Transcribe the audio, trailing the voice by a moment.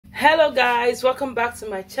Hello guys, welcome back to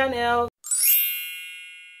my channel.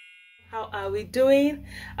 How are we doing?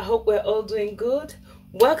 I hope we're all doing good.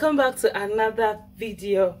 Welcome back to another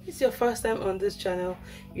video. If it's your first time on this channel,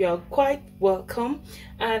 you are quite welcome,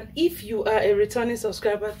 and if you are a returning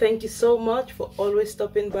subscriber, thank you so much for always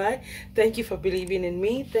stopping by. Thank you for believing in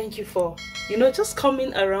me. Thank you for just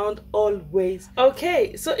coming around always.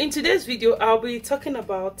 Okay, so in today's video I'll be talking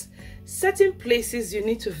about certain places you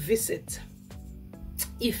need to visit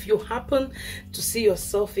if you happen to see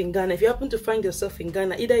yourself in Ghana. If you happen to find yourself in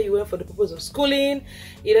Ghana, either you went for the purpose of schooling,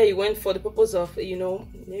 either you went for the purpose of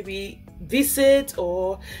maybe visit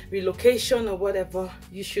or relocation or whatever,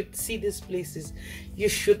 you should see these places. You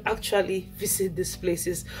should actually visit these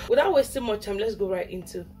places. Without wasting much time, let's go right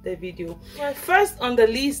into the video. My first on the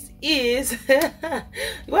list is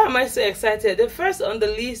why am I so excited? The first on the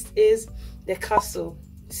list is the castle.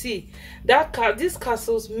 See, these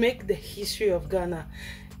castles make the history of Ghana.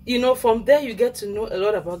 From there you get to know a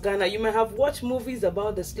lot about Ghana. You might have watched movies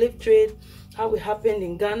about the slave trade, how it happened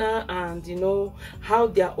in Ghana, and how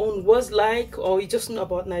their own was like, or you just know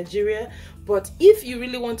about Nigeria. But if you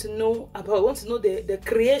really want to know the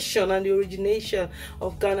creation and the origination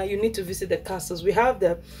of Ghana, you need to visit the castles. We have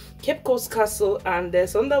the Cape Coast Castle, and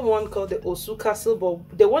there's another one called the Osu Castle,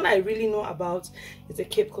 but the one I really know about is the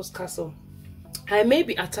Cape Coast Castle. I may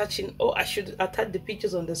be attaching, or I should attach the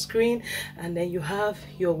pictures on the screen, and then you have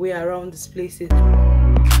your way around these places.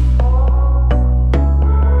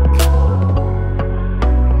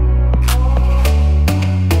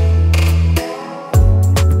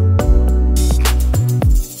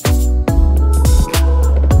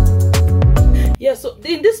 Yeah, so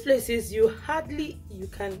in these places you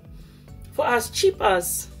can, for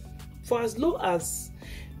as low as,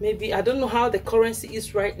 maybe, I don't know how the currency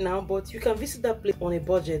is right now, but you can visit that place on a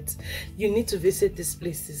budget. You need to visit these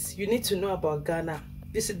places. You need to know about Ghana.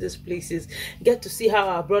 Visit these places. Get to see how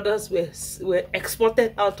our brothers were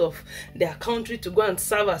exported out of their country to go and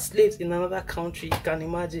serve as slaves in another country. You can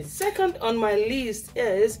imagine. Second on my list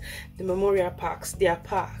is the memorial parks. There are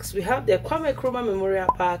parks. We have the Kwame Nkrumah Memorial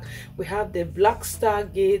Park. We have the Black Star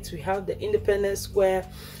Gate. We have the Independence Square.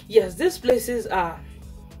 Yes, these places are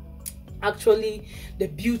actually the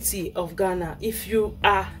beauty of Ghana. If you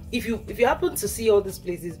happen to see all these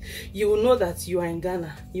places, you will know that you are in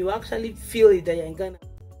Ghana. You actually feel it that you're in Ghana.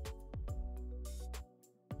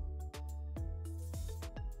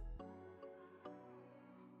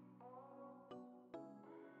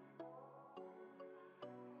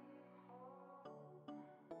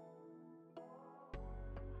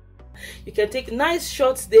 You can take nice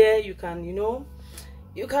shots there. You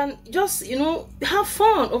can just have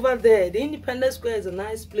fun over there. The Independence Square is a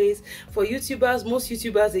nice place for YouTubers. Most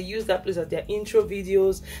YouTubers, they use that place as their intro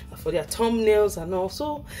videos, for their thumbnails and all.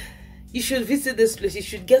 So you should visit this place. You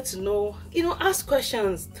should get to know, ask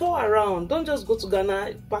questions, tour around. Don't just go to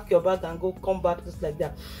Ghana, pack your bag and come back just like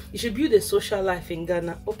that. You should build a social life in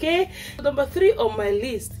Ghana. Okay, so number 3 on my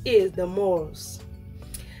list is the malls.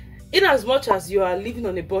 In as much as you are living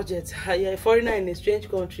on a budget, you're a foreigner in a strange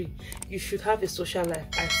country, you should have a social life.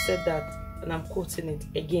 I've said that, and I'm quoting it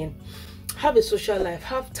again. Have a social life.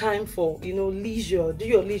 Have time for leisure. Do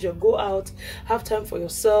your leisure. Go out. Have time for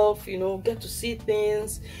yourself. Get to see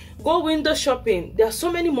things. Go window shopping. There are so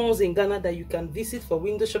many malls in Ghana that you can visit for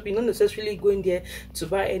window shopping. Not necessarily going there to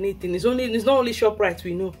buy anything. It's not only ShopRite.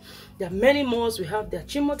 We know there are many malls. We have the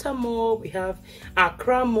Chimota Mall. We have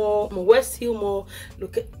Accra Mall, West Hill Mall.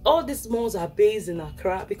 Look at all these malls are based in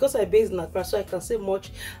Accra. Because I'm based in Accra, so I can say much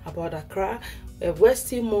about Accra. West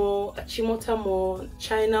Hill Mall, Chimota Mall,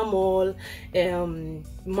 China Mall,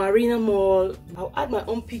 Marina Mall. I'll add my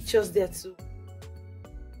own pictures there too.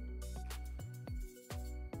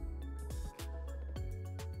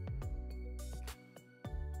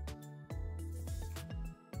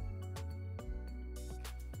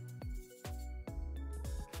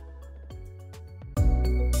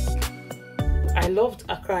 I loved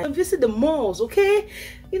Accra. Visit the malls, okay?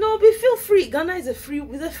 Feel free. Ghana is a free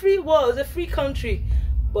world, it's a free country.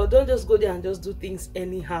 But don't just go there and just do things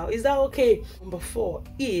anyhow. Is that okay? Number 4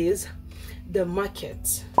 is the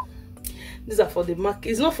market. These are for the market.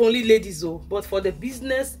 It's not for only ladies though, but for the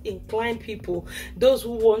business inclined people, those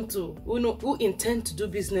who want to, who intend to do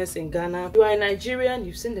business in Ghana. You are a Nigerian,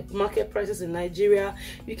 you've seen the market prices in Nigeria.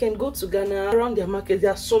 You can go to Ghana. Around their market,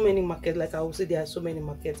 there are so many markets. Like I will say, there are so many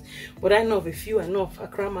markets, but I know of a few. I know of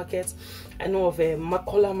Accra market, I know of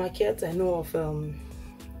Makola market, I know of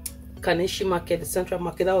Kaneshi market, the central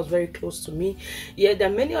market that was very close to me. Yeah, there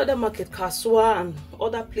are many other markets, Kasua and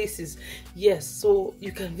other places. Yes, so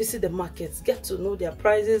you can visit the markets, get to know their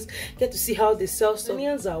prices, get to see how they sell.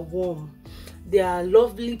 Ghanaians are warm. They are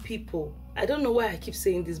lovely people. I don't know why I keep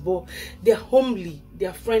saying this, but they're homely,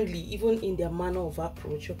 they're friendly, even in their manner of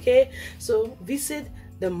approach. Okay, so visit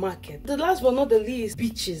the market. The last but not the least,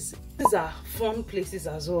 beaches. These are fun places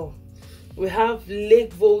as well. We have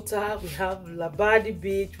Lake Volta, we have Labadi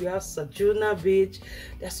Beach, we have Sajuna Beach.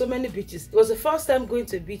 There's so many beaches. It was the first time going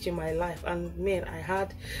to a beach in my life, and man, I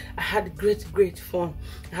had great fun.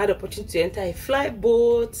 I had the opportunity to enter a fly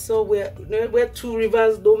boat, so where two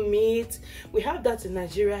rivers don't meet. We have that in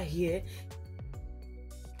Nigeria here.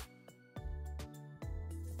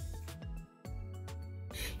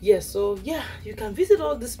 Yes, so yeah, you can visit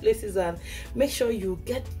all these places and make sure you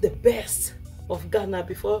get the best of Ghana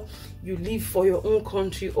before you leave for your own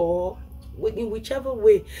country, or in whichever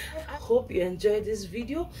way. I hope you enjoyed this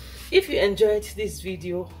video. If you enjoyed this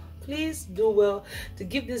video, please do well to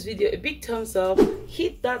give this video a big thumbs up,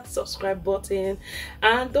 hit that subscribe button,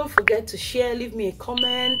 and don't forget to share, leave me a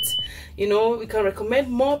comment. You know, we can recommend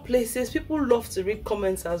more places. People love to read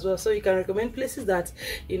comments as well, so you can recommend places that,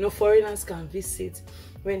 you know, foreigners can visit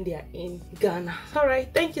when they are in Ghana. All right,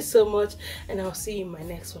 thank you so much, and I'll see you in my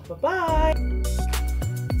next one. Bye bye.